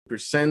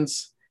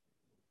presents.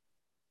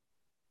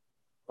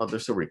 Oh,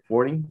 there's a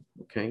recording.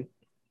 Okay.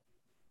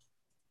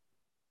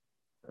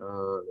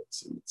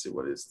 Let's see.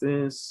 What is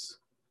this?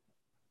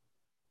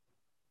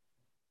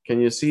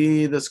 Can you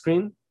see the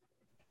screen?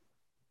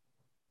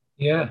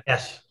 Yeah.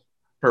 Yes.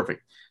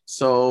 Perfect.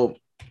 So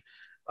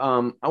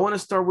I want to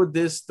start with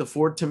this, the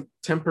four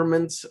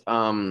temperaments.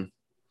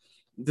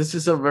 This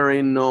is a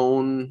very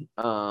known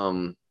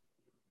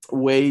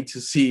way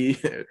to see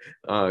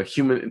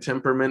human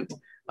temperament.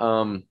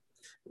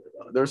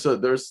 There's a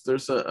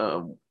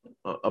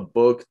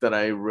book that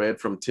I read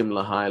from Tim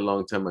LaHaye a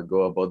long time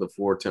ago about the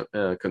four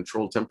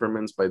control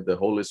temperaments by the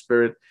Holy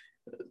Spirit.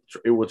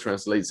 It will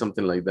translate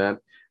something like that.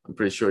 I'm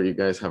pretty sure you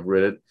guys have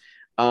read it.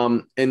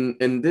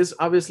 And this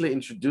obviously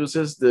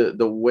introduces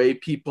the way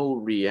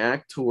people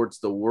react towards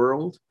the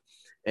world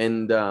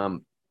and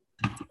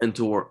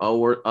toward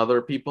our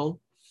other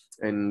people.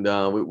 And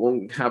we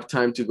won't have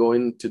time to go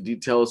into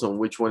details on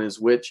which one is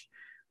which,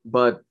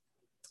 but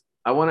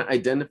I want to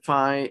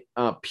identify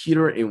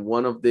Peter in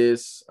one of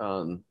these,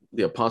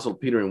 the Apostle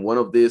Peter in one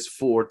of these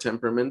four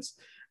temperaments.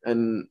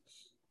 And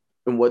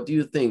what do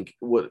you think?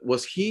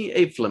 Was he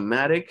a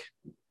phlegmatic,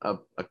 a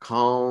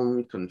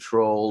calm,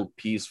 controlled,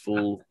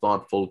 peaceful,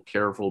 thoughtful,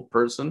 careful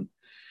person?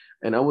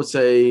 And I would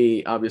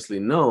say, obviously,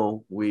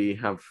 no. We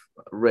have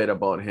read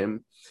about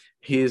him.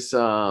 He's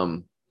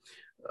probably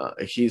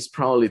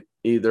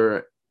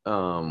either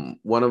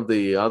one of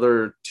the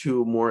other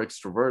two more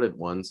extroverted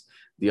ones.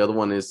 The other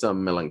one is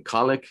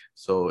melancholic.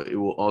 So it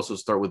will also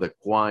start with a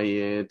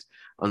quiet,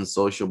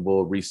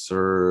 unsociable,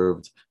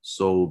 reserved,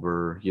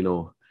 sober,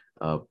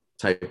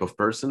 type of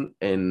person.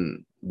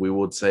 And we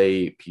would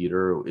say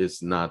Peter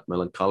is not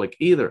melancholic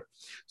either.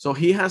 So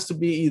he has to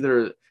be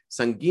either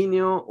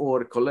sanguíneo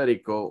or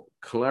colérico,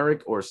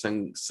 choleric or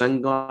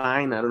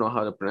sanguine. I don't know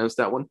how to pronounce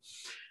that one.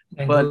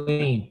 Sanguine. But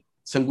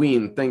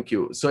sanguine, thank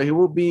you. So he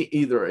will be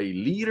either a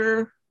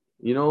leader,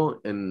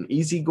 an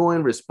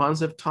easygoing,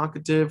 responsive,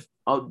 talkative,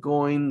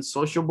 outgoing,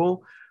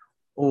 sociable,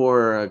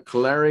 or a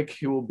choleric.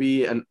 He will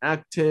be an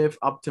active,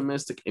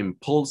 optimistic,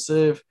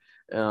 impulsive,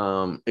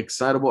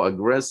 excitable,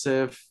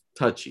 aggressive,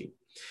 touchy.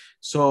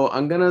 So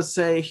I'm gonna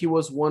say he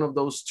was one of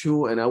those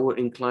two, and I would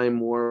incline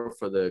more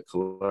for the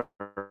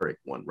choleric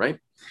one, right?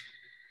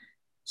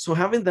 So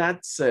having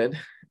that said,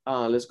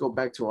 let's go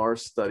back to our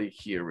study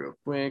here real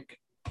quick.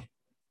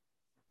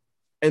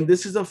 And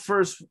this is the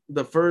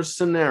first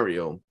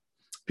scenario.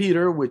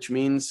 Peter, which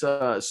means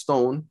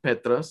stone,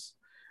 Petras,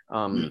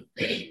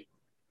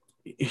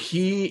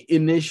 he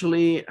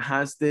initially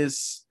has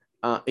this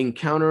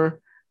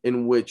encounter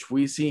in which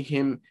we see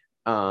him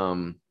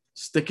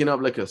sticking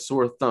up like a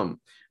sore thumb.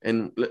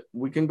 And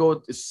we can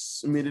go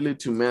immediately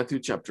to Matthew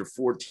chapter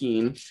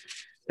 14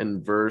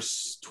 and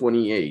verse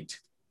 28.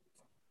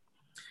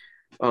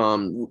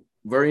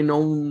 Very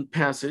known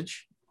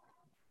passage.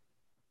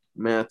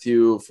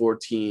 Matthew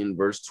 14,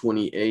 verse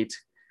 28.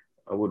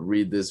 I would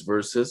read these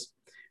verses.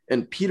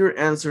 And Peter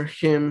answered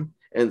him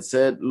and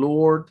said,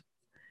 Lord,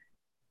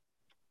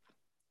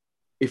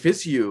 if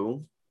it's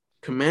you,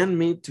 command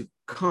me to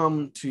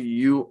come to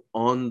you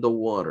on the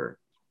water.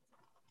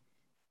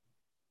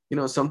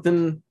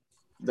 Something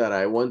that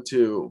I want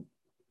to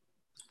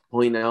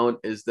point out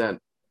is that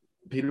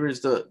Peter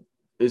is the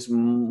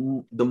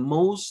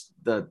most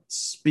that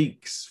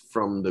speaks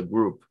from the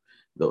group,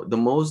 the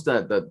most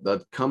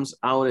that comes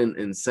out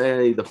and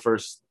say the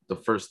first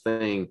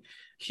thing.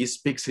 He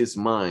speaks his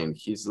mind.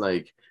 He's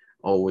like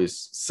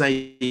always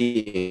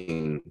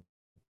saying,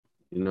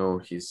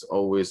 he's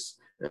always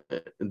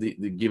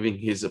giving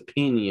his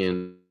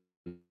opinion,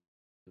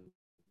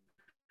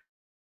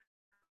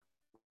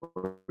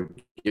 or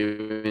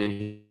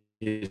giving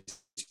his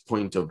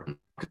point of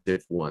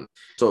one.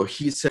 So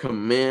he said,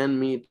 command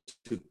me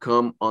to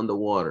come on the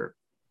water.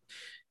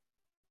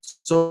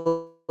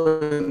 So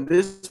in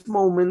this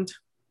moment,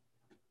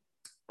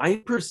 I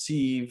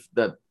perceive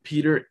that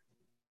Peter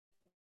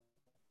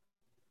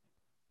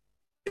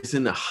is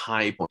in a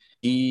high point.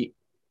 He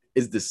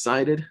is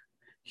decided.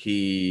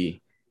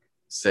 He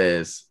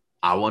says,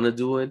 I want to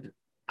do it.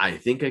 I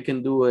think I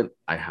can do it.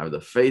 I have the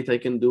faith I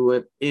can do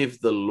it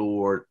if the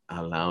Lord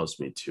allows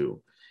me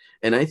to.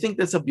 And I think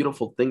that's a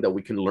beautiful thing that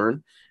we can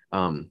learn.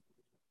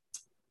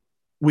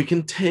 We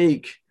can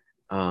take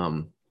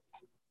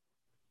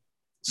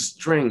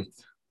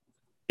strength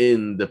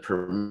in the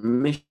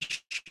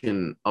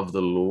permission of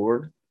the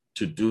Lord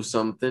to do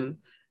something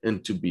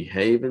and to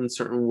behave in a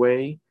certain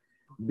way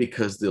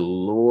because the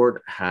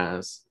Lord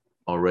has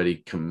already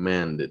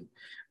commanded.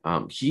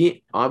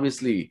 He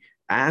obviously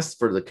asked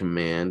for the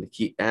command.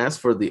 He asked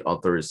for the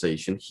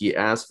authorization. He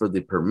asked for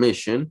the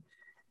permission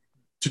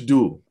to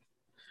do.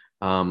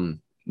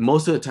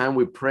 Most of the time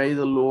we pray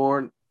the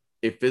Lord,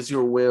 if it's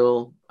your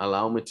will,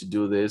 allow me to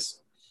do this.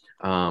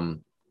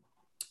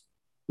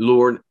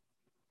 Lord,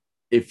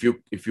 if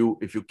you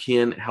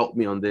can help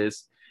me on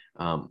this.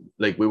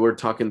 Like we were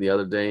talking the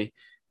other day,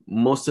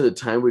 most of the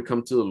time we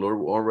come to the Lord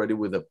already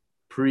with a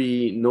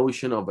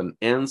pre-notion of an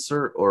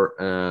answer or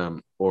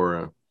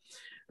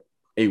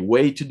a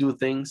way to do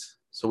things.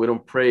 So we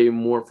don't pray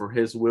more for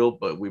his will,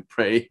 but we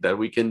pray that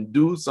we can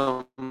do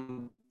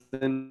something.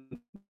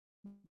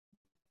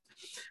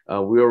 We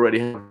already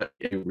have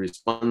a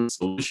response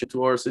solution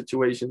to our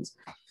situations.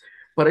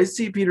 But I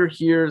see Peter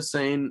here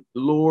saying,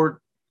 Lord,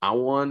 I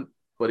want,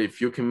 but if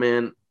you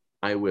command,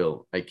 I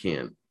will, I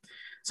can.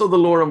 So the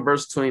Lord on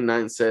verse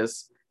 29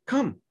 says,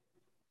 come.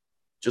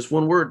 Just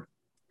one word,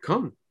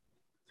 come.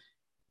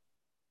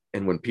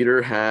 And when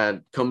Peter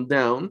had come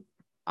down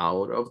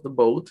out of the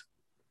boat,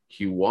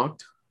 he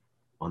walked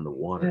on the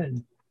water.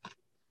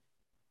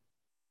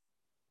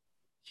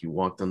 He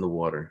walked on the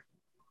water.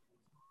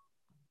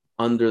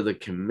 Under the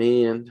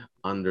command,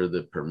 under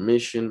the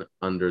permission,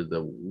 under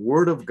the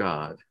word of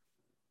God,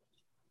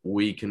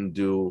 we can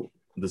do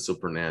the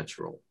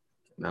supernatural.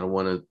 And I don't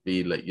want to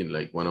be like,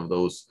 like one of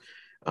those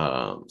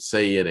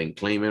say it and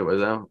claim it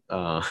without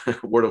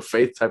word of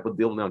faith type of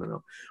deal.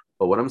 No.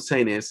 But what I'm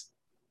saying is,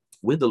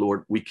 with the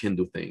Lord, we can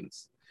do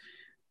things.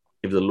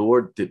 If the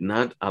Lord did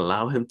not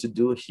allow him to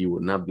do it, he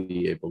would not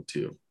be able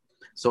to.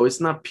 So it's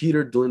not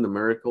Peter doing the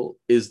miracle,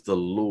 it's the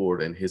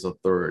Lord and his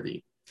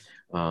authority.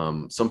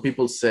 Some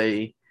people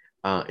say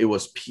it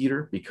was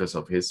Peter because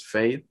of his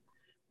faith,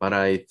 but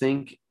I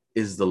think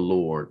is the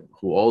Lord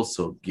who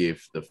also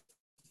gives the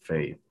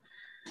faith.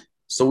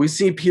 So we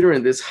see Peter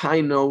in this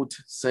high note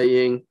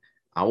saying,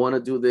 I want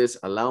to do this,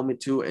 allow me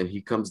to, and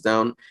he comes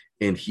down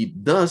and he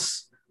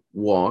does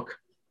walk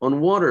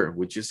on water,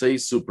 which is a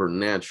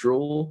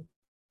supernatural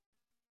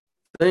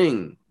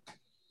thing.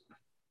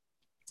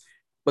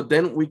 But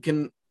then we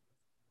cannot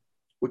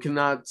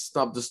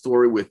stop the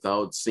story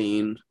without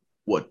seeing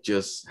what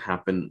just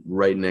happened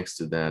right next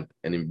to that.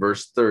 And in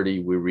verse 30,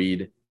 we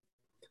read,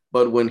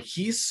 but when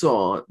he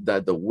saw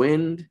that the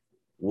wind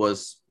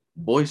was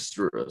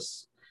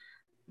boisterous,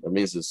 that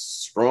means it's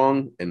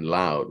strong and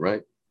loud,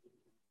 right?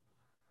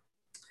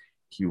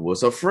 He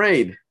was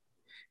afraid,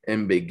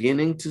 and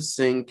beginning to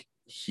sink,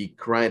 he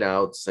cried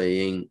out,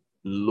 saying,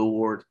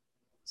 Lord,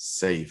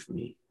 save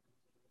me.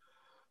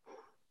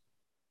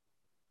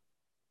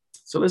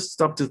 So let's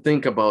stop to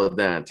think about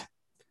that.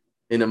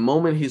 In a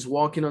moment, he's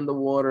walking on the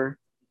water,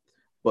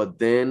 but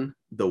then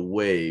the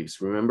waves.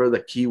 Remember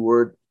the key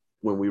word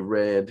when we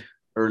read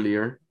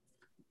earlier?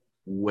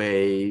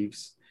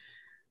 Waves.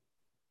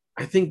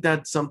 I think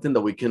that's something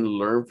that we can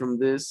learn from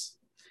this,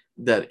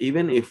 that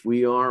even if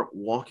we are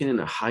walking in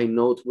a high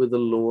note with the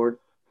Lord,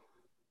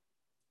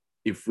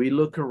 if we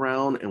look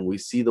around and we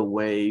see the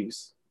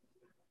waves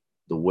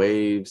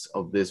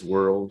of this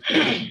world,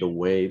 the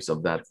waves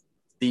of that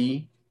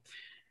sea,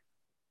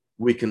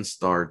 we can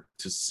start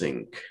to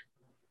sink.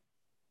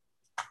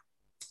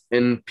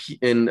 And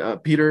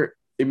Peter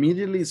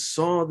immediately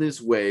saw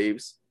these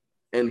waves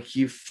and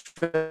he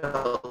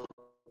felt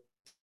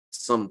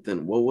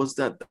something. What was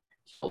that?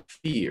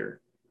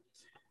 Fear.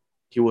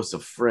 He was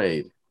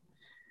afraid,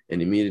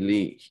 and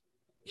immediately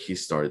he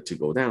started to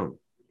go down.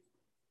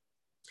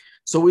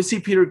 So we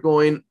see Peter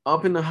going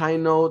up in a high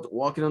note,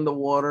 walking on the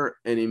water,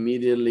 and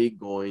immediately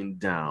going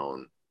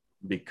down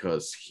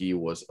because he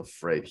was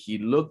afraid. He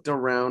looked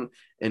around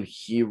and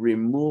he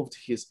removed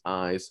his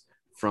eyes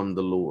from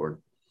the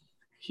Lord.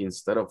 He,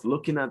 instead of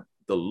looking at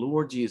the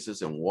Lord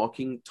Jesus and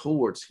walking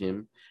towards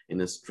him in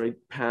a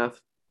straight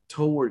path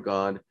toward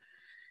God,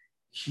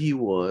 he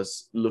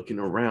was looking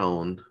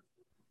around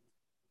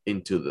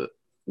into the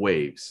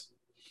waves.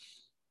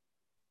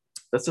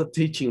 That's a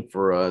teaching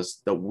for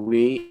us, that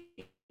we,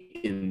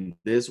 in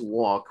this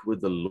walk with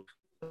the Lord,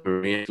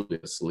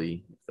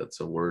 miraculously, if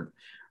that's a word,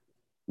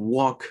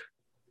 walk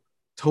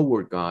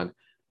toward God,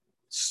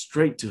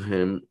 straight to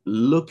him,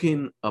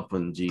 looking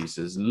upon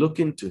Jesus,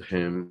 looking to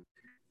him,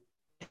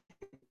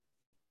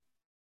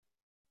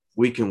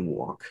 we can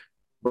walk.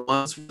 But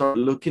once we start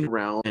looking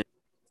around and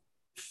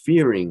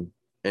fearing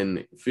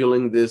and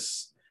feeling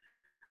this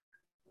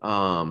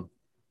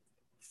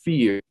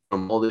fear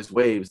from all these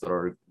waves that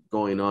are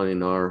going on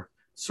in our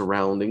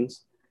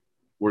surroundings,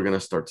 we're going to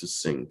start to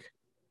sink.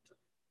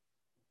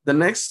 The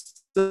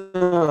next,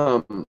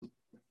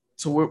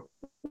 so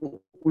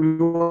we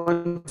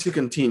want to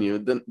continue.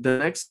 The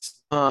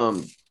next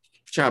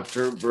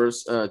chapter,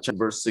 verse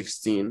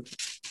 16,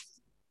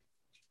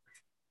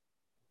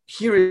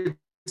 here it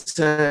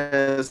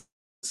says,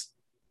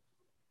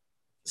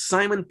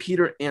 Simon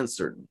Peter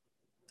answered.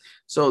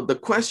 So the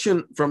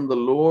question from the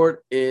Lord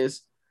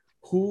is,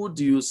 who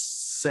do you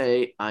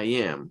say I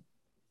am?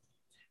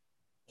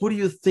 Who do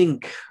you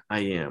think I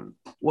am?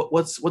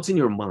 What's in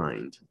your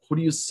mind? Who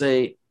do you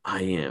say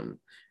I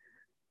am?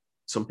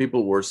 Some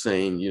people were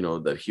saying,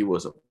 that he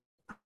was a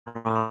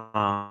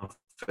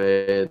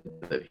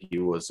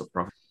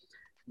prophet,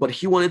 but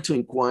he wanted to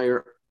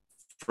inquire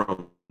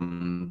from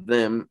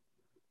them,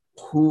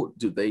 who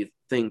do they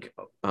think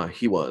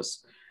he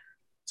was?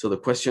 So the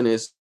question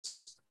is,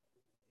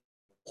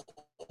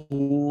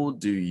 who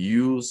do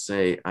you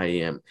say I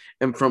am?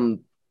 And from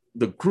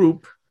the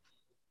group,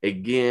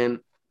 again,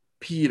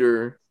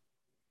 Peter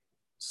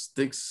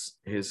sticks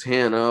his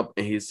hand up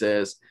and he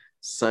says,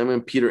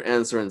 Simon Peter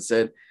answered and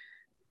said,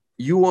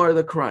 you are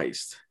the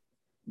Christ,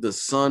 the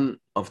Son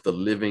of the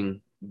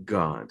living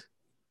God.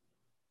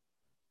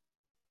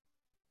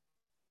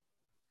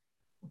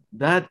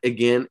 that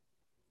again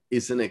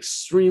is an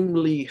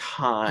extremely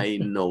high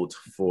note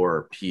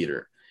for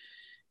Peter.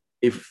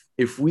 If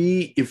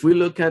we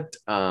look at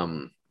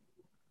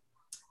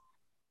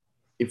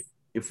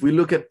if we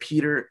look at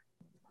Peter,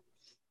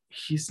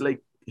 he's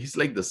like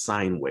the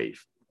sine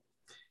wave.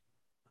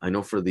 I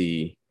know for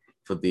the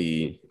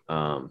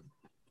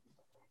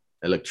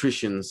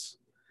electricians,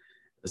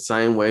 a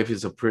sine wave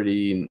is a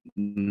pretty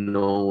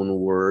known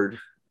word.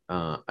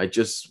 I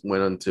just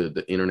went onto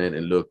the internet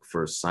and looked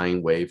for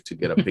sine wave to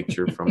get a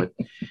picture from it,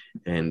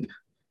 and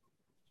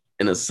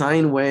a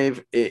sine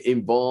wave, it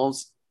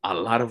involves a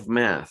lot of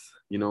math.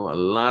 You know, a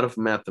lot of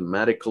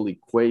mathematical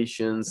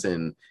equations,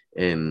 and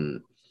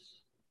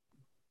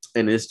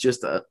it's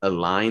just a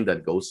line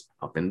that goes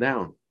up and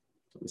down.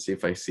 Let me see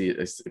if I see it,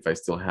 if I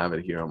still have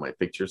it here on my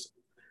pictures.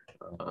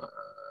 Uh,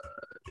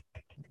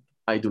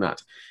 I do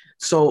not.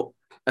 So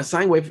a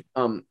sine wave,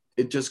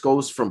 it just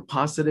goes from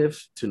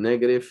positive to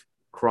negative,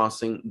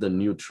 crossing the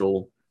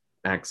neutral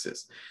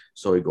axis.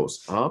 So it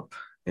goes up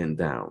and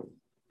down,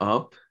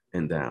 up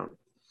and down.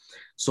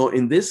 So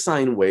in this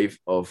sine wave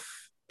of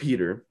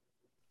Peter,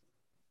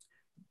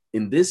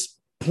 in this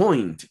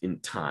point in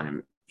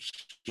time,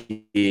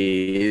 he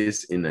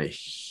is in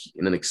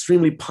an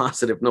extremely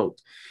positive note.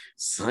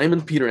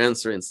 Simon Peter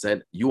answered and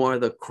said, "You are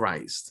the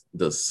Christ,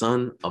 the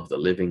Son of the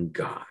living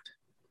God."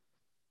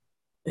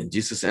 And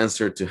Jesus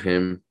answered to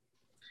him,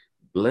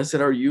 "Blessed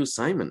are you,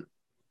 Simon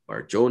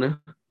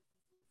Bar-Jonah,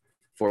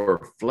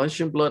 for flesh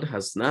and blood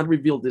has not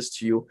revealed this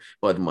to you,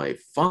 but my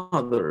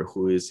Father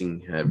who is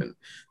in heaven."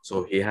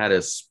 So he had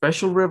a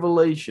special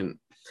revelation.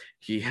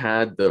 He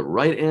had the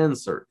right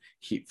answer.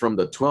 From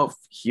the 12,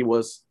 he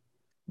was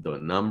the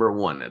number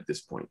one at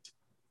this point.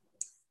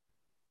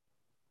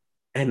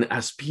 And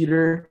as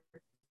Peter,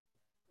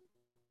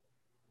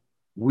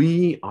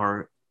 we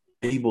are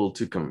able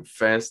to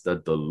confess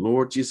that the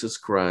Lord Jesus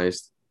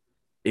Christ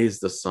is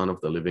the Son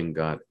of the living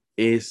God,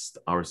 is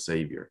our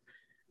Savior.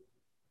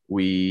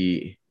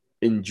 We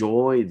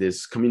enjoy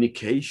this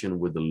communication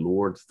with the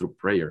Lord through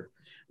prayer.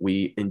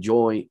 We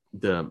enjoy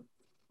the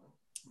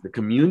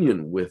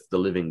communion with the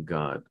living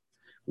God.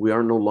 We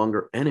are no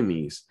longer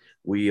enemies.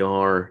 We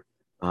are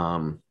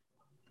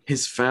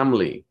his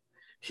family,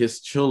 his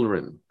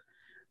children.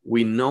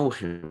 We know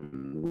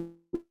him.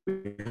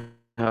 We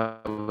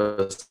have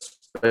a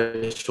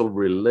special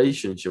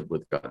relationship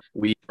with God.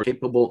 We are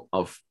capable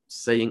of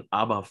saying,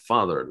 "Abba,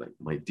 Father," like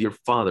my dear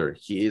Father.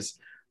 He is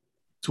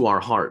to our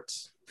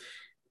hearts.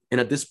 And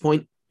at this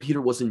point,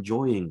 Peter was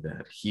enjoying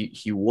that. He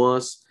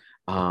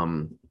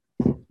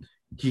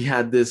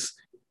had this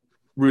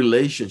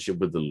relationship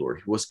with the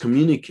Lord. He was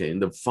communicating.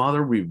 The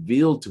Father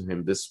revealed to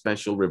him this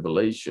special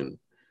revelation,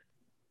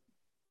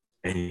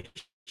 and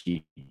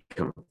he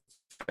confessed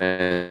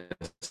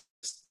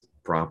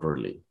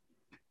properly.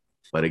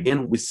 But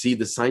again, we see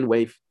the sine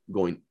wave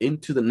going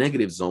into the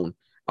negative zone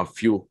a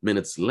few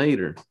minutes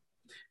later.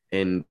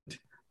 And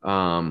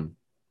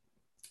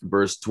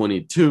verse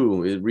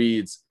 22, it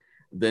reads,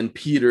 "Then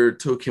Peter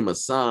took him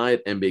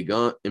aside and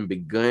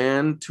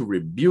began to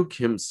rebuke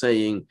him,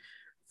 saying,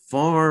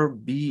 'Far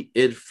be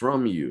it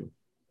from you.'"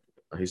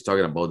 He's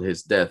talking about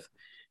his death.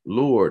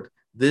 "Lord,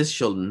 this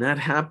shall not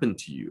happen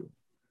to you.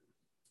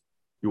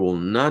 You will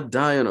not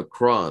die on a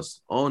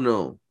cross. Oh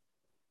no,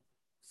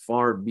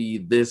 far be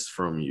this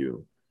from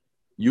you.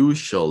 You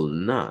shall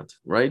not,"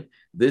 right?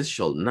 "This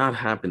shall not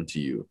happen to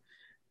you."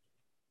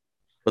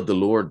 But the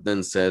Lord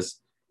then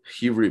says,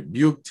 he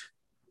rebuked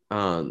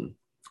and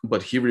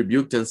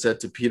said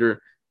to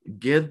Peter,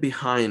 "Get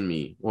behind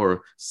me,"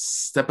 or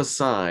 "Step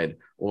aside,"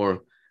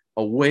 or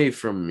 "Away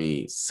from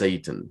me,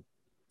 Satan.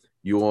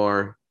 You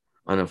are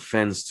an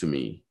offense to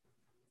me."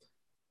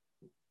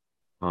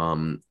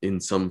 In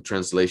some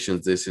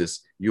translations, this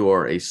is, "You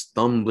are a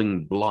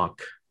stumbling block.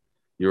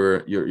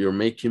 You're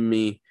making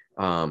me,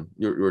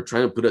 you're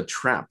trying to put a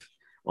trap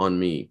on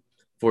me.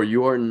 For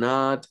you are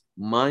not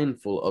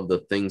mindful of the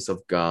things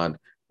of God,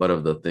 but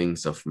of the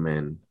things of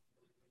men."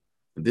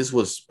 This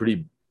was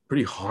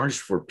pretty harsh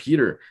for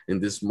Peter in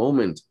this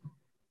moment.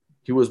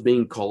 He was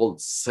being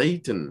called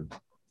Satan,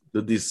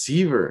 the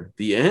deceiver,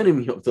 the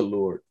enemy of the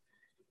Lord.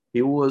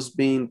 He was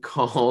being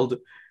called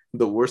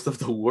the worst of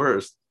the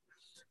worst,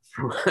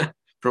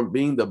 from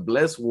being the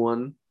blessed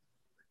one,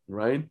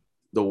 right?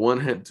 The one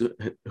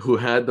who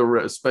had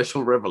the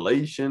special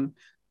revelation,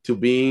 to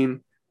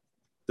being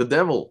the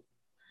devil.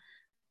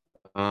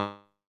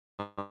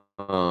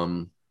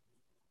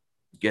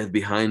 Get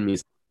behind me.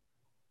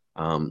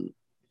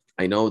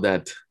 I know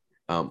that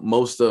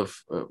most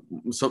of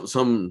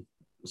some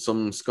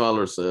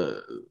scholars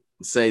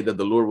say that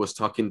the Lord was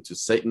talking to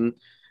Satan,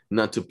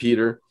 not to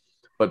Peter,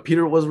 but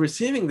Peter was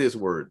receiving these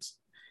words.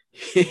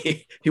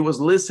 He was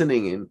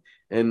listening,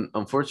 and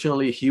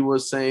unfortunately, he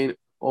was saying,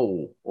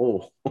 "Oh,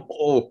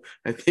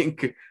 I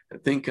think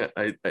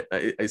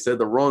I said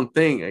the wrong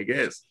thing, I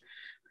guess.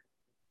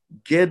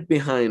 Get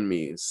behind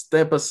me,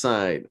 step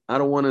aside. I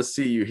don't want to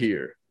see you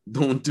here.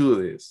 Don't do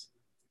this,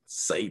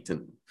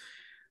 Satan."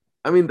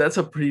 I mean, that's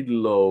a pretty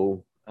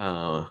low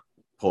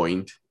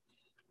point.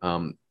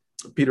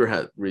 Peter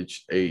had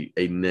reached a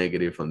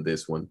negative on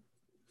this one.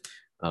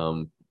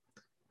 The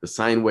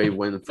sine wave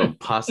went from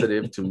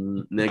positive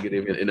to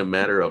negative in a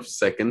matter of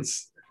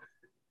seconds.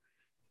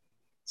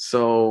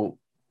 So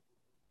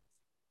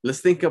let's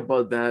think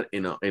about that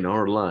in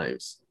our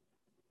lives.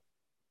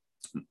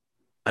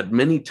 At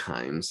many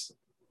times,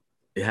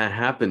 it had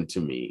happened to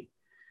me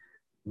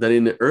that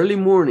in the early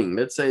morning,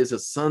 let's say it's a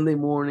Sunday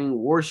morning,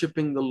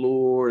 worshiping the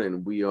Lord,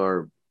 and we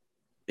are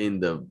in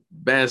the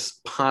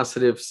best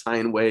positive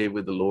sine wave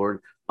with the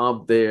Lord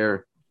up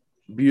there,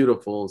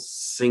 beautiful,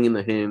 singing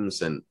the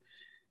hymns, and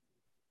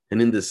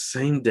in the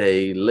same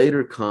day,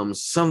 later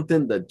comes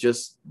something that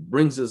just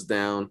brings us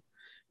down,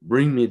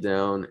 bring me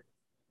down,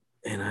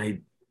 and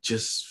I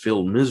just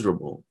feel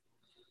miserable.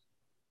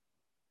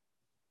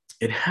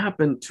 It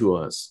happened to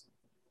us,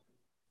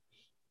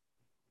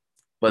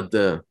 but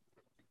the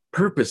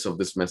purpose of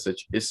this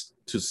message is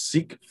to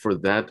seek for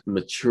that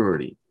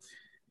maturity.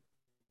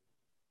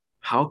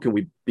 How can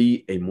we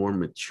be a more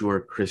mature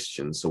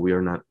Christian so we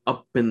are not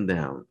up and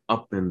down,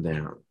 up and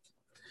down?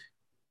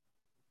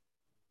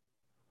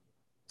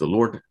 The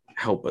Lord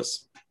help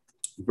us.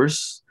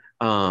 Verse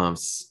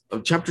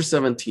chapter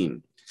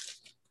 17,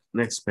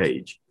 next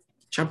page.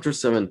 Chapter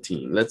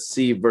 17, let's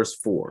see verse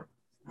 4.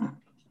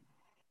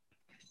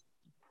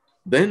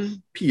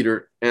 Then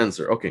Peter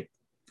answered. Okay,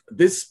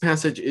 this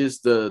passage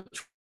is the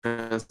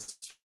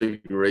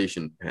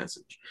Transfiguration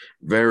passage.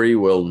 Very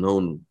well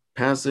known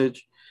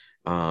passage.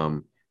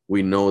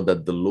 We know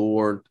that the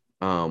Lord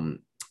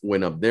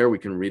went up there. We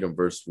can read on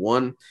verse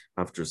 1.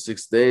 After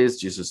 6 days,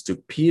 Jesus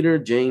took Peter,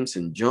 James,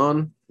 and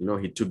John. You know,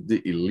 he took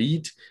the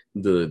elite,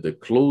 the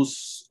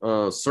close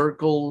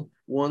circle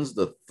ones,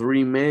 the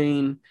three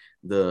main,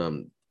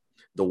 the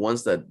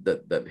ones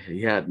that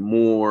he had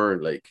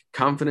more like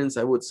confidence,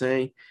 I would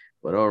say.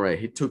 But all right,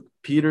 he took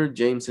Peter,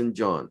 James, and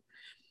John.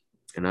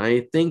 And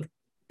I think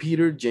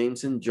Peter,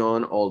 James, and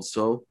John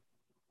also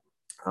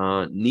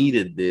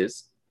needed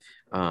this.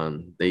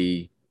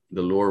 The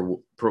Lord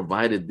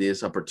provided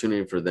this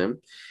opportunity for them.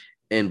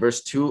 And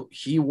verse 2,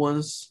 he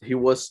was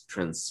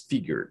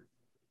transfigured.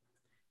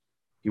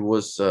 He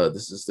was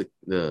this is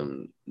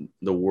the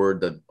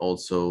word that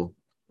also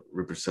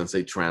represents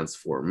a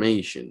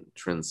transformation,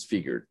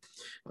 transfigured,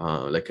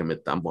 like a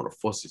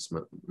metamorphosis,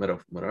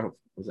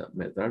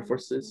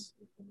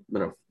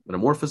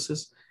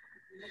 metamorphosis.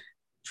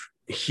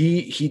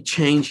 He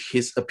changed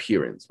his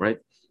appearance, right?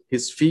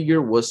 His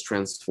figure was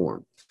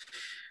transformed.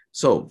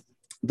 So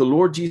the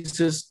Lord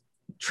Jesus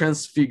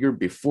transfigured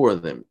before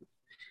them.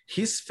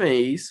 His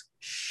face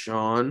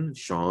shone,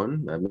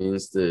 that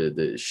means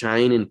the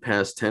shine in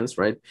past tense,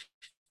 right?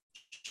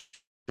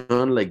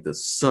 Shone like the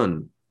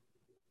sun.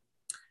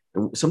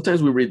 And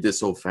sometimes we read this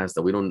so fast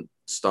that we don't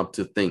stop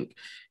to think.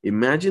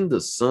 Imagine the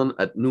sun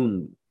at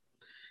noon,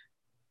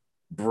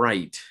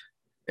 bright,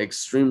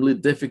 extremely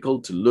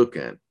difficult to look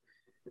at.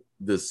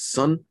 The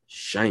sun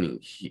shining.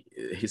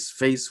 His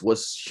face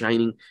was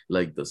shining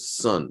like the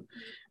sun.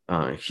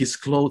 His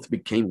clothes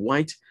became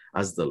white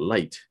as the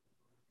light.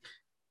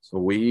 So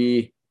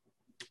we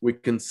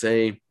can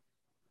say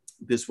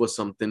this was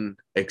something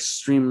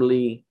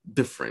extremely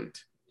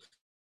different.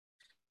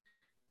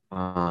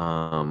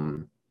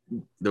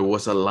 There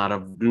was a lot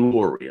of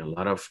glory, a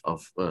lot of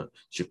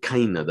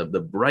Shekinah.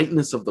 The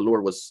brightness of the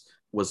Lord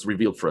was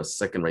revealed for a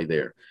second right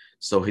there.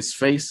 So his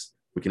face,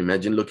 we can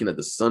imagine looking at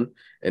the sun,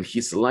 and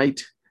his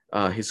light,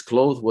 his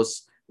clothes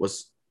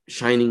was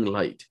shining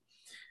light.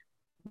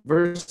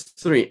 Verse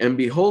 3, and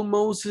behold,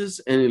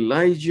 Moses and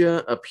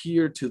Elijah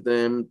appeared to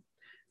them,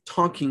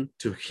 talking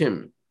to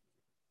him.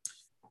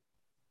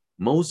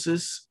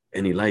 Moses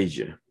and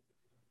Elijah.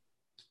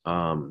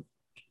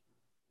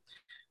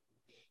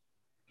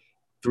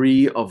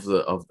 Three of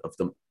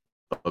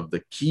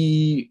the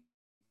key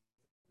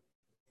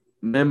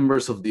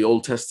members of the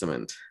Old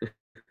Testament.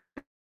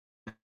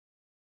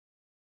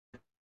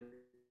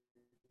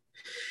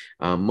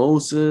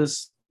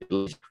 Moses,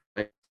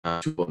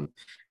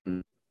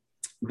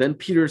 then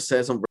Peter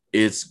says,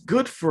 it's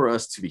good for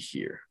us to be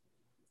here.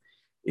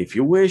 If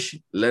you wish,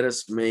 let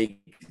us make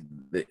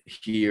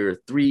here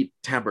 3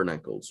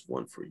 tabernacles,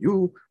 one for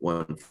you,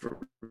 one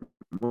for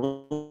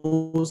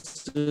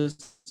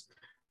Moses,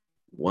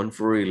 one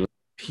for Elijah.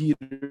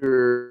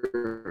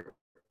 Peter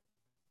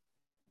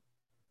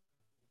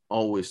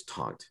always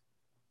talked.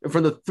 And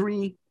for the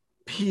 3,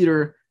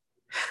 Peter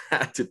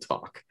had to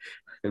talk.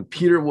 And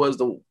Peter was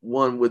the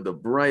one with the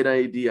bright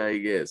idea, I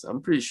guess.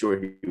 I'm pretty sure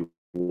he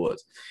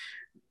was.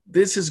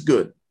 This is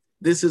good.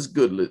 This is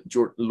good,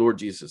 Lord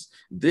Jesus.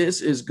 This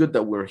is good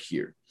that we're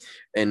here.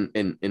 And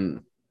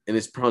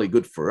it's probably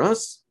good for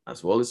us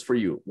as well as for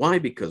you. Why?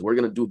 Because we're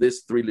going to do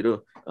this 3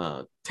 little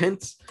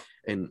tents,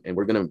 and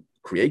we're going to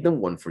create them,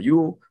 one for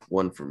you,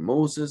 one for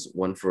Moses,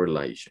 one for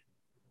Elijah.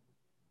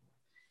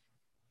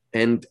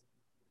 And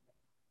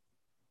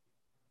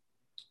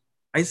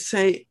I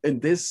say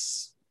in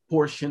this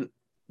portion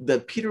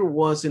that Peter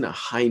was in a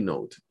high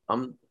note.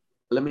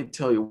 Let me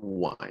tell you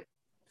why.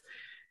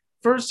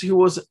 First, he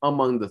was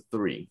among the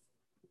 3,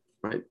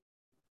 right?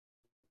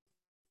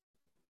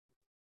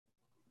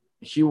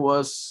 he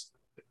was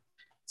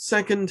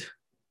second,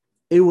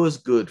 it was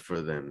good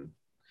for them.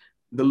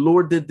 The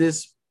Lord did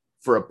this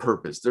for a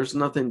purpose. There's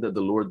nothing that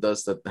the Lord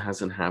does that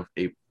doesn't have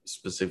a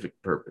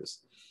specific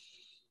purpose.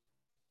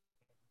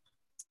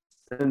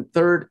 And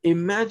third,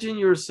 imagine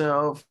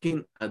yourself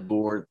looking at the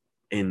Lord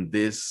in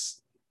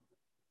this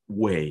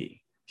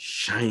way,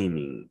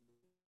 shining,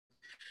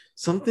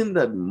 something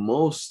that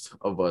most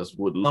of us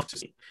would love to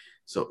see.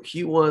 So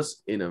he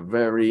was in a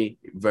very,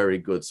 very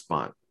good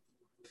spot.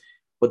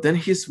 But then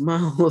his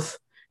mouth,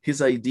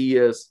 his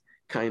ideas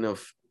kind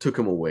of took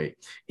him away.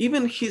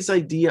 Even his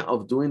idea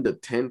of doing the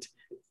tent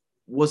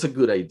was a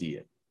good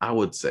idea, I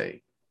would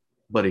say.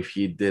 But if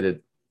he did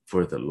it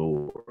for the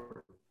Lord,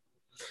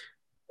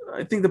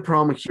 I think the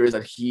problem here is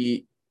that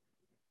he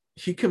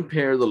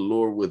compared the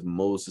Lord with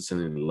Moses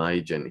and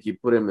Elijah, and he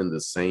put him in the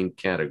same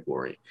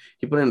category.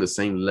 He put him in the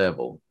same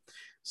level.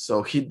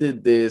 So he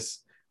did this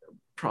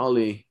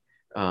probably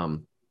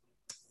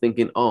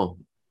thinking, oh,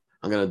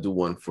 I'm gonna do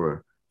one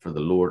for the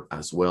Lord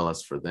as well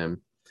as for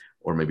them.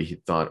 Or maybe he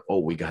thought, oh,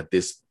 we got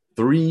this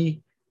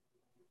 3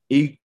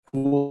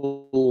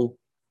 equal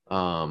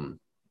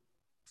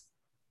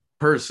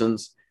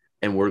persons,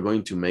 and we're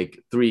going to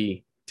make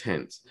 3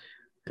 tents.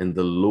 And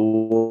the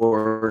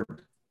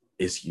Lord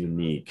is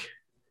unique.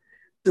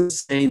 It doesn't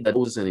say that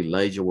Moses and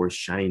Elijah were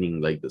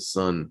shining like the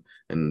sun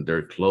and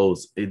their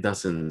clothes. It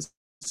doesn't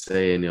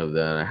say any of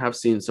that. I have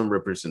seen some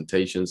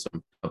representations,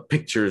 some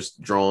pictures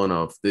drawn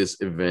of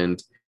this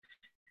event,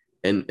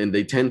 and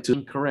they tend to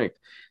be correct.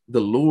 The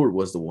Lord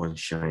was the one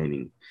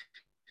shining.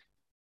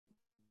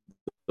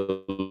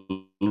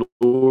 The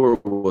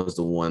Lord was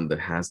the one that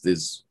has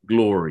this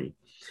glory.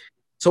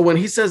 So when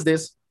he says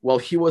this, while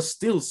he was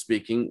still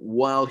speaking,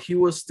 while he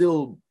was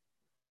still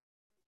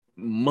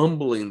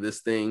mumbling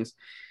these things,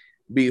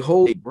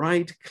 behold, a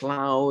bright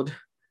cloud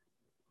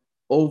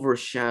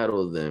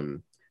overshadowed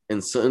them,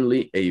 and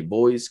suddenly a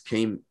voice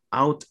came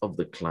out of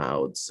the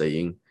cloud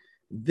saying,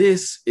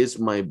 "This is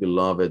my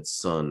beloved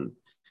Son,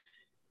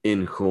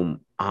 in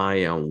whom I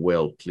am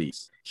well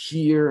pleased.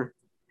 Hear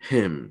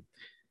him."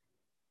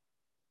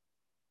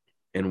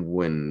 And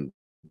when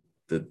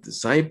the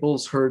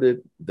disciples heard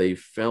it, they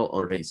fell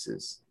on their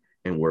faces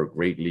and were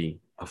greatly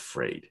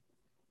afraid.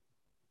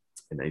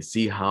 And I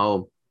see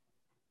how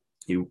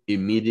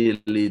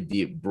immediately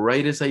the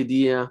brightest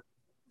idea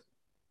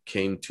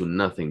came to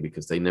nothing,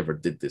 because they never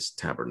did this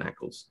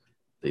tabernacles.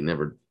 They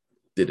never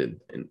did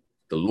it. And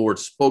the Lord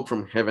spoke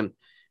from heaven,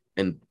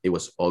 and it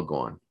was all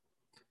gone.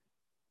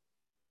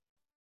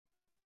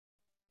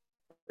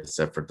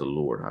 Except for the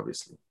Lord,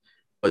 obviously.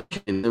 But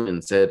came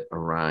and said,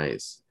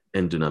 "Arise,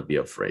 and do not be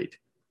afraid."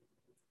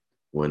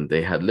 When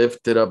they had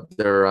lifted up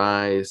their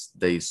eyes,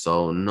 they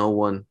saw no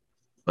one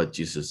but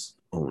Jesus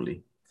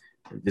only.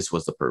 And this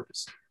was the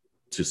purpose,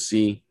 to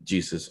see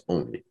Jesus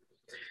only.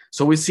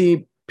 So we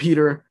see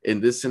Peter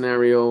in this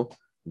scenario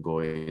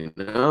going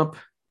up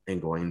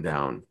and going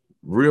down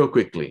real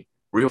quickly,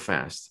 real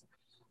fast.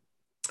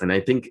 And I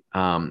think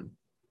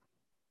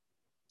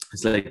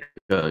it's like,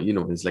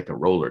 it's like a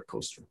roller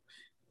coaster.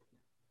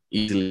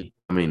 Easily,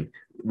 I mean,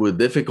 with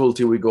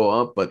difficulty we go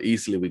up, but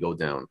easily we go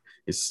down.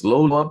 It's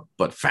slow up,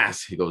 but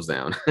fast he goes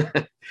down.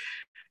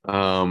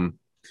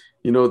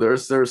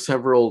 There's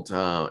several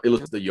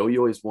illustrations. The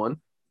yo-yo is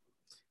one.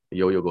 The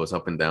yo-yo goes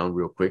up and down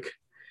real quick.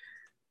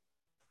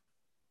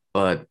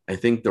 But I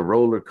think the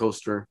roller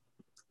coaster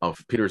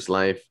of Peter's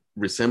life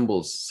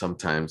resembles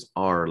sometimes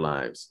our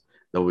lives,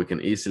 that we can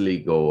easily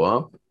go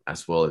up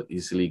as well as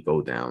easily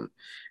go down.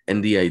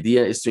 And the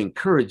idea is to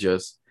encourage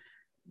us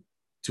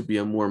to be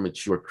a more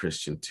mature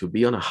Christian, to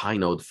be on a high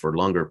note for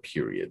longer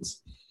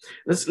periods.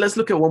 Let's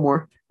look at one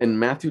more in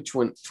Matthew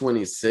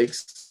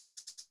 26.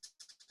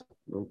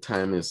 No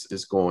time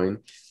is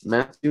going.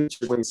 Matthew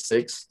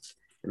 26,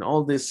 and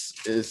all this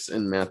is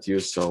in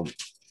Matthew, so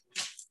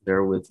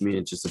bear with me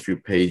in just a few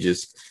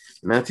pages.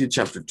 Matthew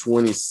chapter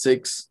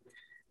 26.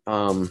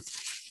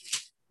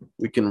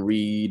 We can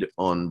read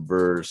on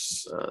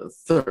verse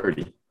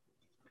 30.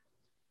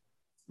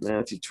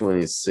 Matthew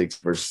 26,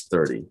 verse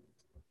 30.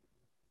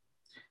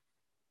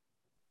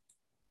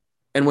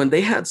 And when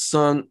they had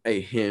sung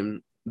a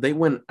hymn, they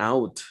went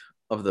out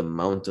of the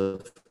Mount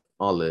of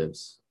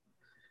Olives.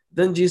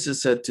 Then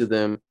Jesus said to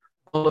them,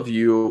 "All of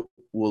you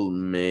will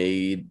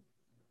be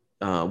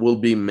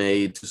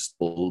made to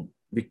stumble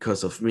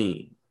because of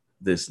me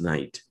this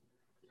night.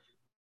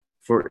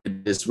 For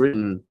it is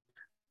written,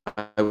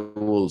 I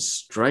will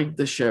strike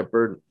the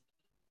shepherd,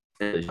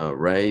 and I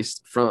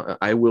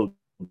will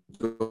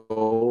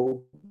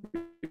go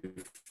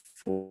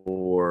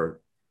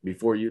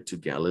before you to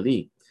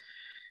Galilee."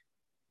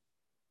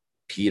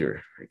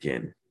 Peter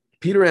again.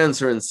 Peter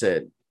answered and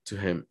said to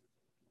him,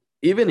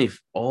 "Even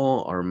if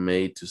all are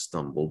made to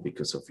stumble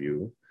because of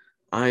you,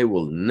 I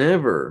will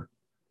never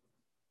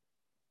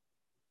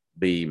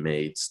be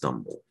made to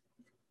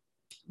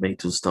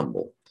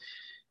stumble.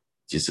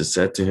 Jesus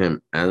said to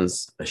him,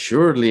 "As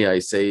assuredly I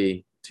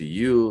say to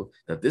you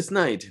that this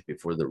night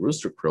before the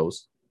rooster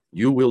crows,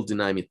 you will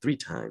deny me 3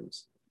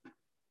 times."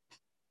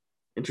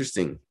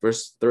 Interesting.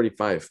 Verse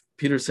 35.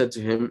 Peter said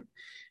to him,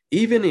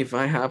 even if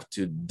I have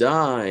to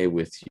die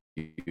with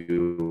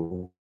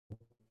you,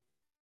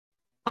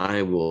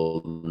 I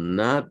will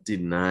not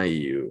deny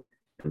you.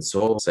 And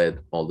so said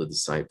all the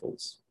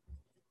disciples.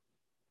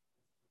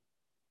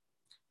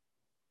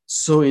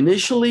 So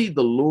initially,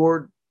 the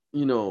Lord,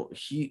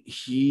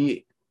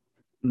 he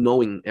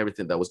knowing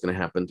everything that was going to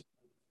happen,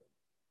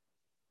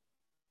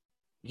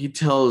 he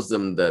tells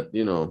them that,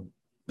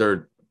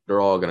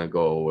 they're all going to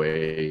go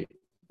away.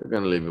 They're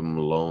going to leave him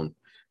alone.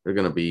 They're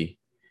going to be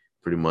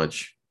pretty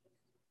much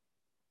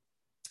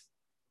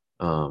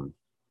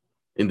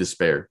in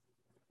despair.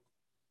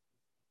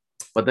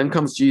 But then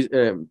comes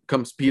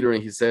Peter,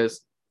 and he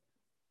says,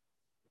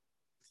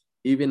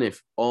 even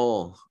if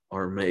all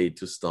are made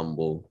to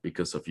stumble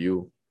because of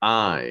you,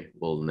 I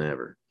will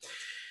never.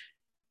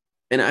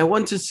 And I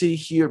want to see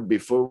here,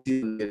 before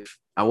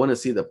I want to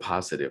see the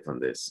positive on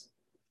this,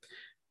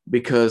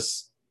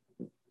 because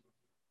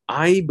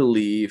I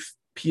believe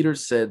Peter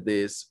said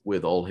this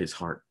with all his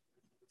heart.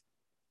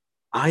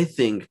 I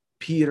think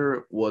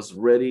Peter was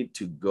ready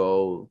to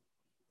go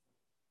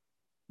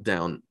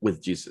down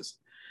with Jesus.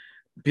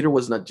 Peter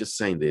was not just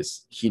saying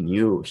this. He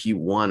knew, he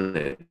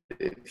wanted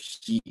it.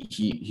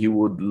 He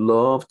would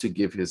love to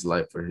give his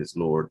life for his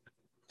Lord.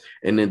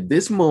 And in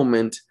this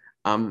moment,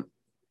 I'm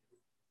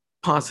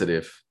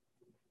positive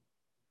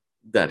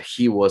that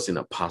he was in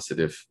a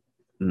positive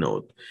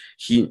note.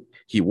 He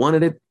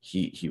wanted it.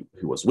 He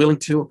was willing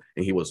to,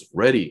 and he was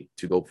ready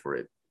to go for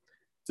it,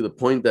 to the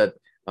point that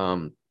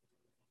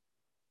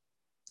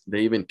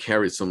they even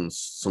carried some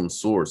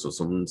swords or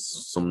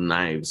some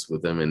knives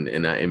with them,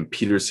 and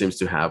Peter seems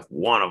to have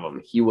one of them.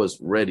 He was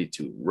ready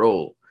to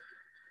roll.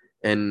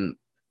 And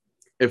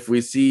if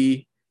we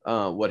see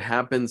what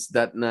happens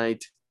that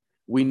night,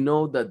 we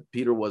know that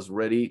Peter was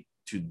ready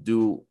to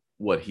do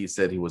what he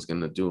said he was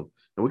going to do.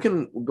 And we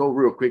can go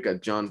real quick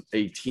at John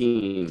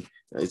 18.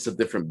 It's a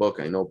different book,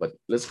 I know, but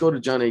let's go to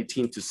John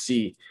 18 to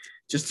see,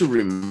 just to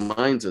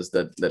remind us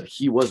that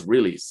he was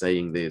really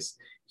saying this.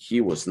 He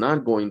was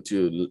not going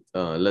to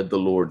let the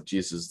Lord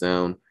Jesus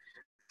down.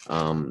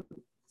 And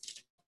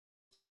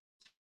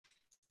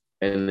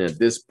at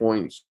this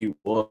point, he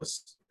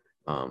was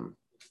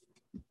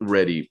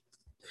ready.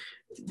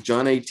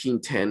 John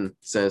 18:10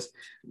 says,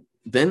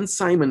 then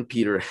Simon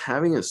Peter,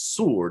 having a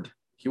sword,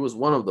 he was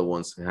one of the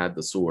ones who had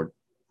the sword,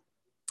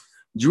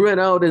 drew it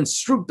out and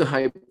struck the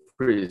high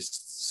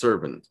priest's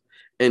servant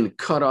and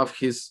cut off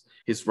his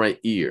right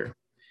ear.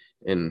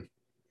 And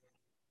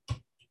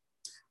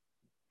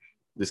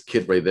this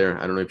kid right there,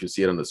 I don't know if you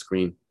see it on the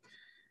screen,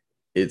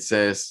 it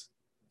says,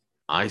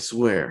 I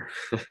swear.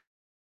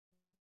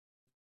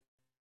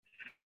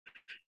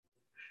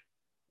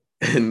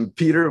 And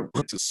Peter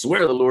wanted to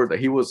swear to the Lord that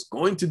he was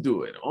going to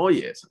do it. Oh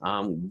yes,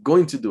 I'm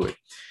going to do it.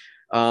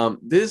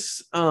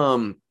 This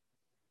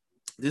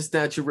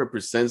statue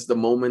represents the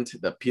moment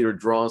that Peter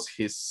draws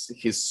his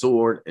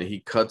sword and he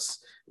cuts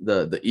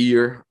the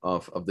ear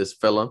of this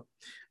fella.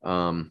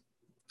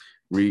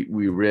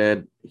 We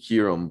read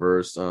here on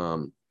verse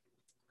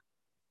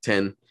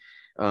 10,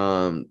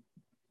 the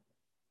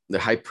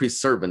high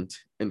priest servant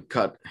and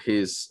cut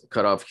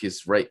off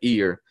his right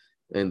ear,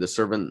 and the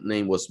servant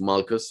name was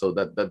Malchus. So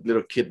that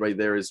little kid right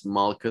there is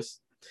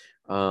Malchus.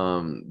 There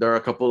are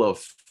a couple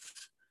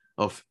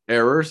of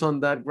errors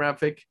on that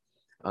graphic.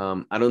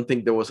 I don't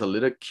think there was a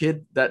little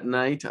kid that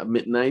night at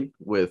midnight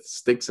with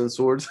sticks and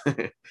swords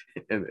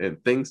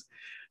and things.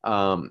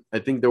 I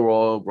think they were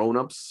all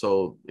grown-ups,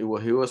 so he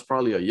was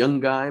probably a young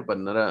guy, but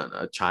not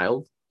a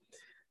child.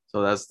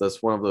 So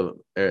that's one of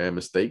the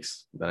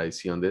mistakes that I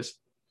see on this.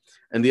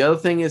 And the other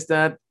thing is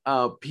that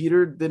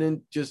Peter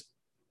didn't just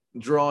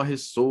draw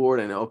his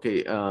sword and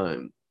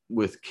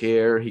with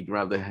care he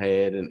grabbed the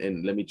head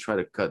and let me try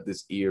to cut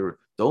this ear.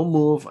 Don't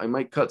move. I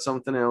might cut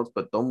something else,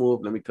 but don't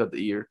move. Let me cut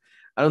the ear.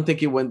 I don't think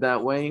he went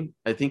that way.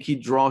 I think he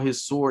drew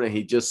his sword and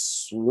he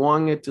just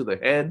swung it to the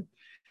head.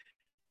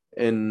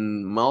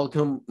 And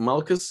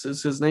Malchus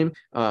is his name.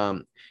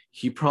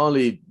 He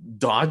probably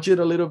dodged it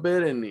a little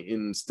bit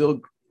and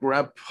still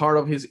grabbed part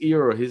of his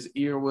ear, or his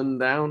ear went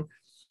down.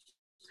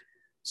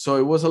 So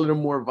it was a little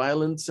more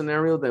violent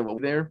scenario than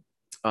what there.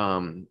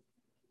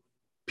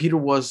 Peter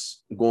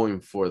was going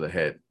for the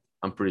head,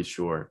 I'm pretty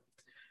sure.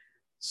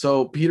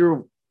 So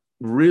Peter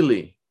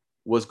really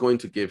was going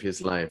to give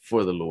his life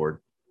for the Lord.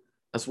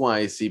 That's why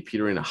I see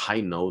Peter in a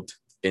high note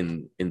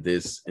in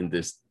this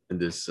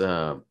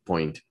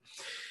point.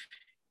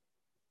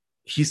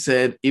 He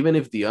said, even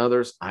if the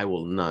others, I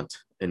will not.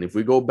 And if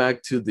we go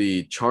back to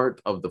the chart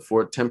of the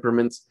four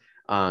temperaments,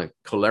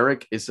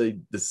 choleric is a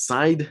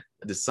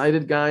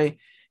decided guy.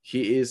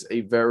 He is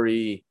a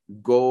very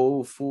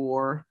go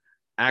for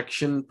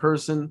action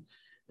person,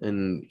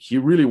 and he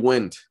really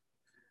went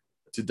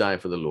to die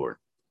for the Lord.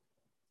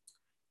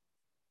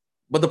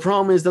 But the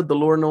problem is that the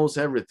Lord knows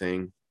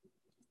everything,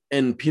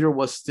 and Peter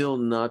was still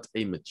not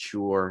a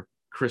mature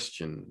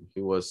Christian.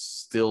 He was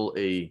still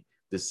a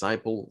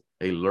disciple,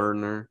 a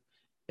learner,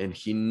 and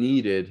he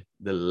needed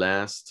the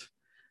last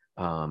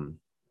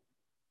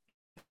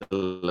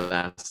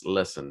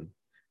lesson.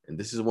 And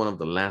this is one of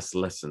the last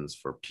lessons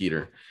for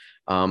Peter.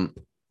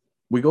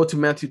 We go to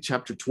Matthew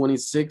chapter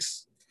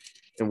 26,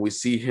 and we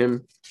see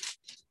him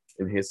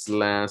in his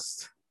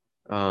last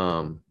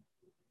moment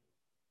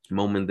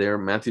there.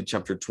 Matthew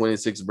chapter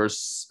 26,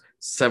 verse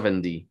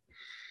 70.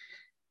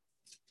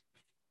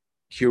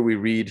 Here we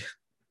read,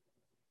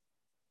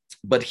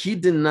 but he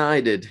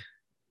denied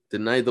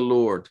the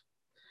Lord.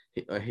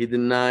 He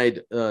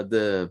denied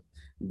the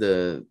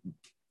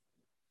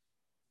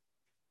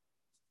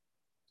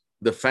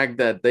fact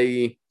that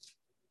they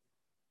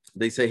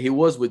say he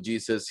was with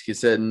Jesus. He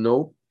said,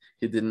 nope.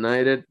 He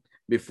denied it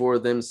before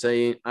them,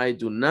 saying, I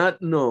do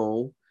not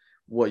know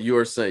what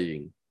you're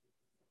saying.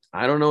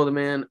 I don't know the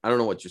man. I don't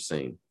know what you're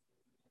saying.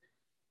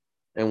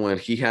 And when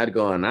he had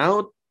gone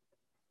out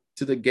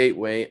to the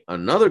gateway,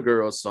 another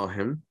girl saw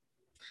him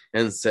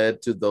and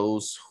said to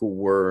those who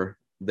were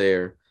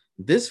there,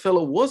 this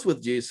fellow was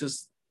with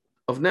Jesus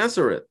of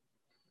Nazareth.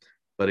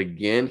 But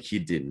again, he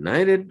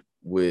denied it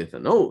with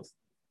an oath.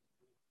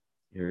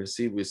 Here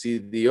we see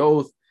the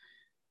oath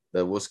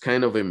that was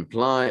kind of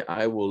implied.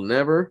 I will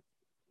never.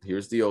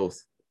 Here's the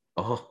oath.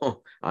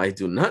 Oh, I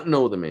do not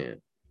know the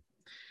man.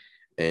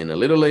 And a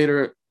little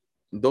later,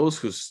 those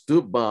who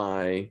stood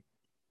by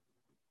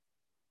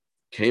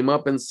came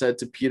up and said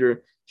to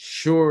Peter,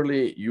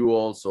 surely you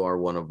also are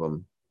one of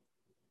them,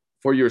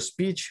 for your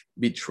speech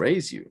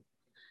betrays you.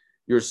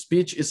 Your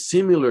speech is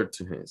similar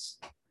to his.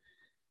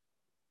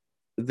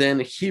 Then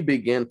he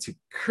began to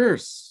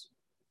curse.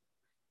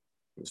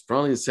 He was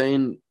probably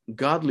saying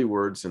godly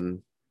words,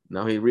 and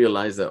now he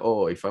realized that,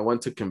 oh, if I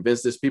want to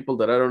convince these people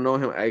that I don't know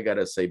him, I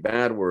gotta say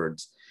bad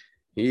words.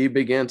 He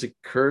began to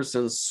curse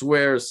and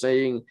swear,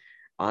 saying,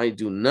 I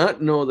do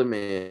not know the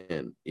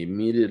man.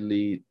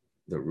 Immediately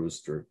the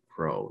rooster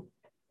crowed.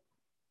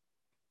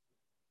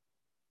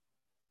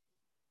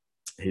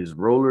 His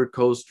roller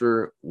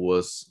coaster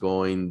was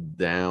going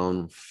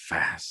down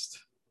fast.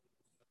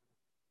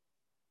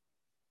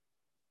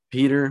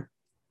 Peter,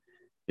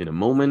 in a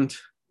moment,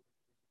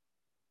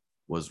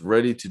 was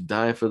ready to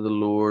die for the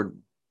Lord.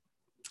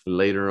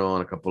 Later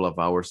on, a couple of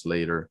hours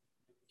later,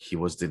 he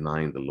was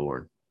denying the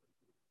Lord.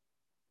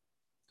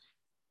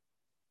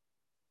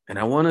 And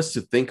I want us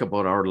to think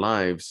about our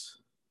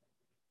lives.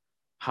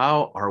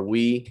 How are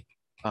we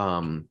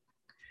walking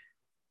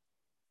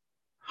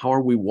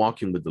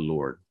with the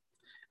Lord?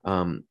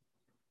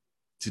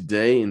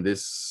 Today in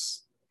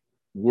this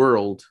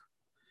world,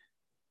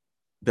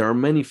 there are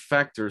many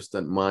factors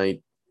that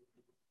might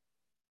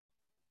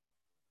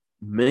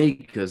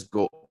make us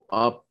go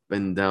up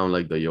and down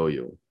like the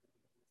yo-yo.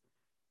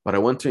 But I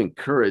want to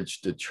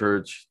encourage the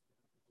church,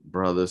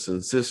 brothers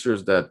and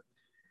sisters, that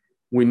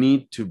we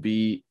need to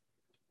be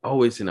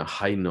always in a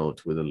high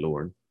note with the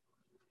Lord.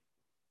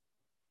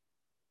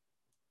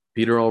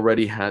 Peter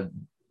already had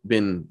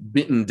been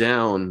beaten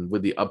down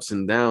with the ups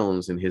and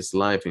downs in his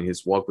life, in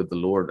his walk with the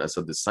Lord as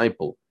a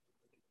disciple,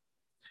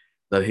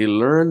 that he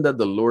learned that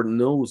the Lord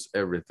knows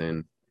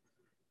everything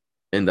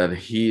and that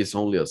he is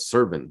only a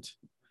servant.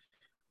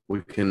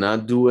 We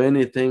cannot do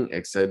anything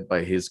except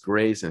by his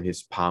grace and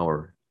his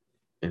power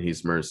and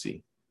his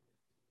mercy.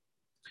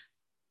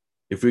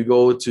 If we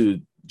go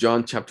to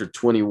John chapter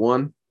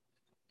 21,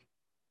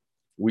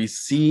 we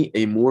see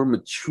a more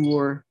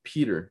mature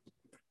Peter.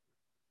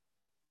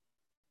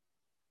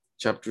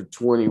 Chapter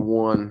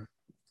 21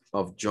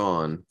 of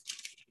John.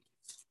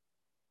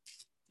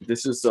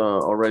 This is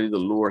already the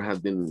Lord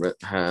had been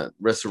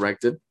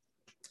resurrected,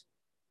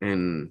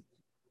 and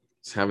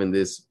he's having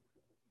this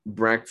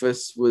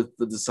breakfast with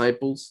the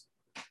disciples.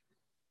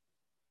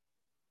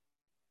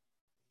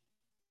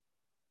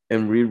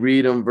 And we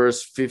read on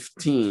verse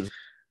 15.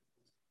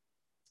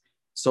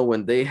 So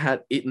when they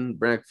had eaten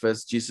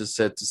breakfast, Jesus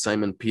said to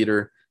Simon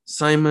Peter,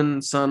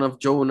 Simon, son of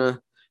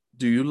Jonah,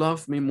 do you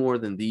love me more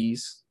than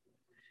these?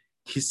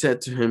 He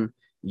said to him,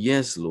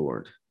 yes,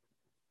 Lord,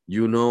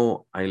 you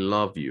know I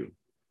love you.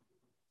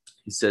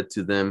 He said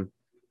to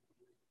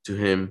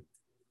him,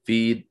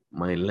 feed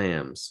my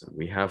lambs.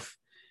 We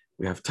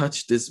have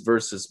touched these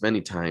verses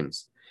many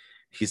times.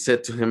 He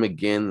said to him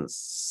again,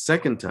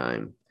 second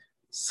time,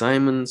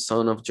 Simon,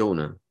 son of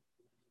Jonah,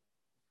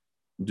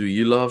 do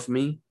you love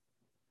me?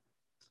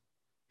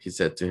 He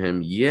said to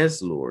him,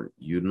 yes, Lord,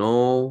 you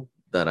know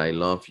that I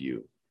love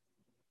you.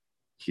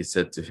 He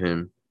said to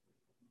him,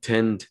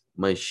 tend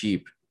my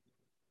sheep.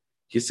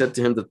 He said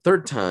to him the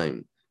third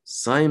time,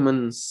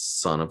 Simon,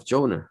 son of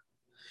Jonah,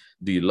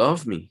 do you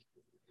love me?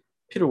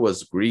 Peter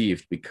was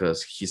grieved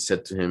because he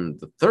said to him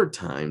the third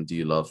time, do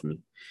you love me?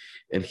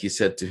 And he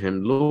said to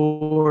him,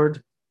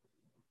 Lord,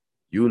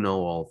 you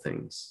know all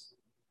things.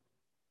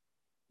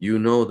 You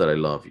know that I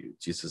love you.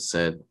 Jesus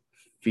said,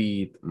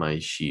 feed my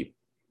sheep.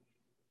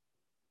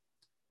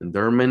 And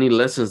there are many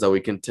lessons that we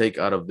can take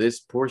out of this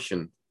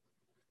portion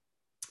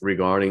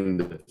regarding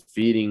the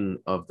feeding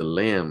of the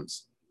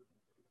lambs,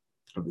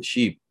 of the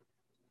sheep.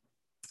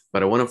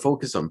 But I want to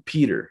focus on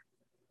Peter.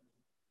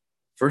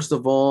 First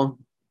of all,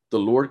 the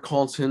Lord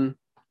calls him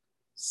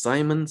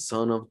Simon,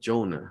 son of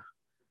Jonah.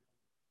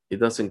 He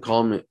doesn't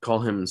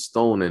call him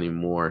stone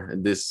anymore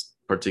in this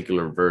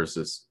particular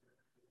verses.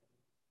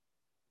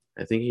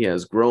 I think he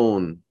has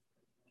grown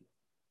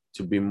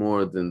to be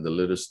more than the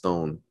little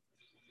stone.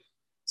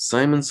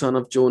 Simon, son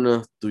of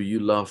Jonah, do you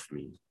love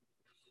me?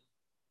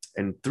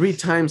 And 3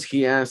 times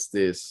he asked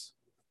this,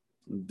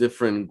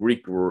 different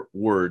Greek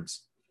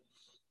words.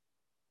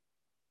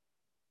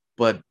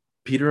 But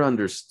Peter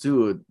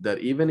understood that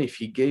even if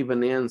he gave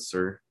an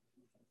answer,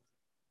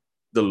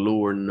 the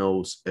Lord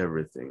knows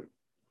everything.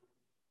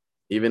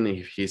 Even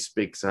if he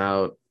speaks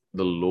out,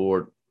 the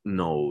Lord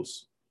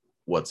knows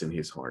what's in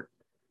his heart.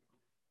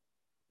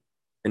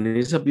 And it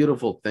is a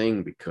beautiful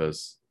thing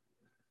because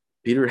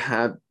Peter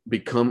had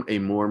become a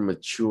more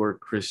mature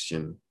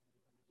Christian.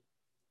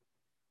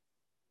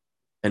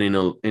 And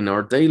in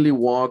our daily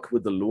walk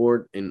with the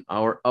Lord, in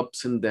our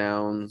ups and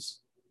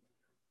downs,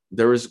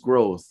 there is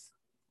growth.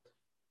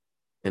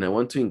 And I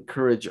want to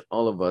encourage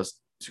all of us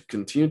to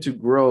continue to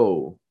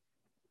grow,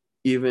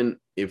 even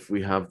if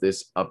we have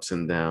these ups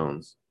and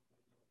downs.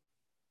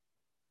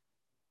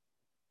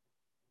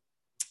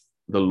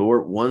 The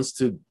Lord wants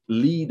to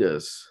lead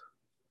us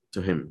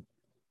to him.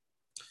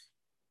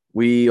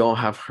 We all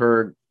have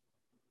heard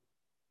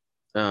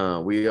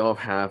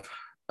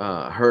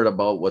heard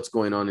about what's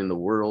going on in the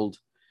world,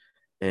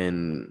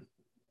 and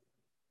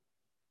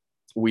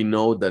we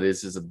know that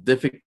this is a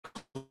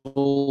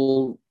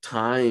difficult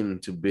time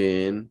to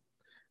be in,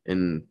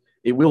 and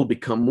it will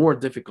become more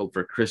difficult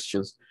for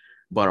Christians,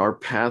 but our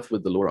path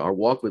with the Lord, our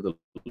walk with the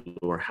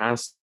Lord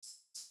has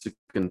to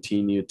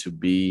continue to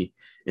be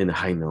in the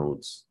high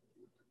notes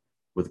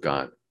with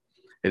God.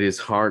 It is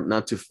hard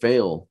not to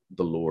fail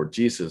the Lord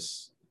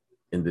Jesus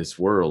in this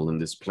world, in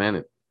this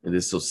planet, in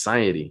this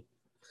society.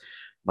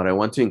 But I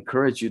want to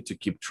encourage you to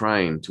keep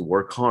trying, to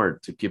work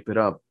hard, to keep it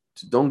up,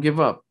 to don't give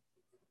up.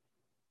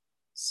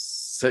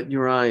 Set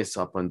your eyes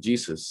upon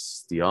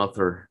Jesus, the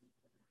author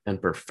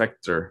and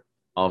perfecter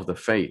of the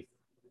faith.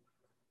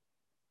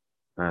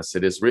 As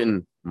it is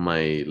written,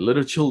 my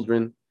little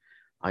children,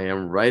 I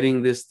am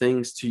writing these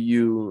things to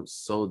you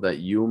so that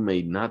you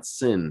may not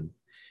sin.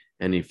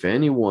 And if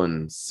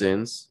anyone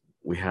sins,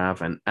 we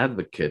have an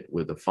advocate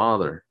with the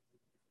Father,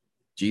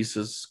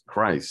 Jesus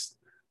Christ,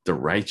 the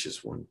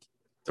righteous one,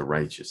 the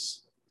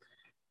righteous.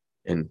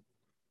 And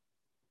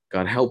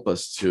God help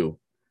us to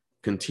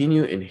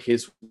continue in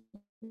his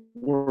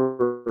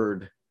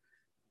word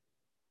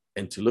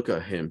and to look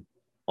at him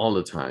all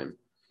the time,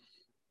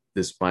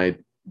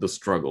 despite the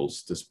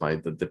struggles,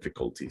 despite the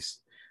difficulties.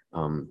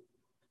 I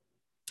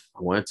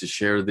wanted to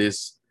share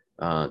this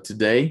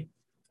today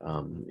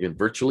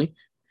virtually,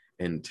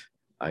 and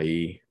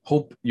I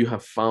hope you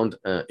have found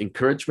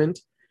encouragement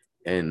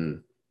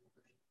and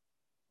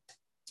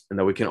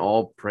that we can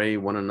all pray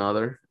one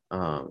another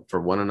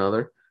for one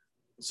another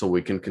so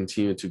we can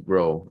continue to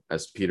grow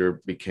as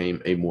Peter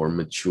became a more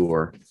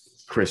mature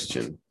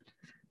Christian.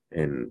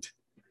 And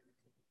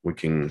we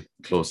can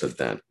close at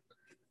that.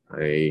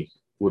 I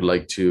would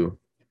like to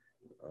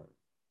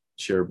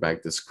share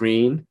back the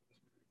screen.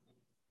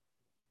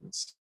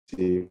 Let's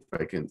see if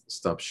I can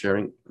stop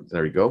sharing.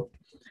 There we go.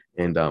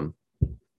 And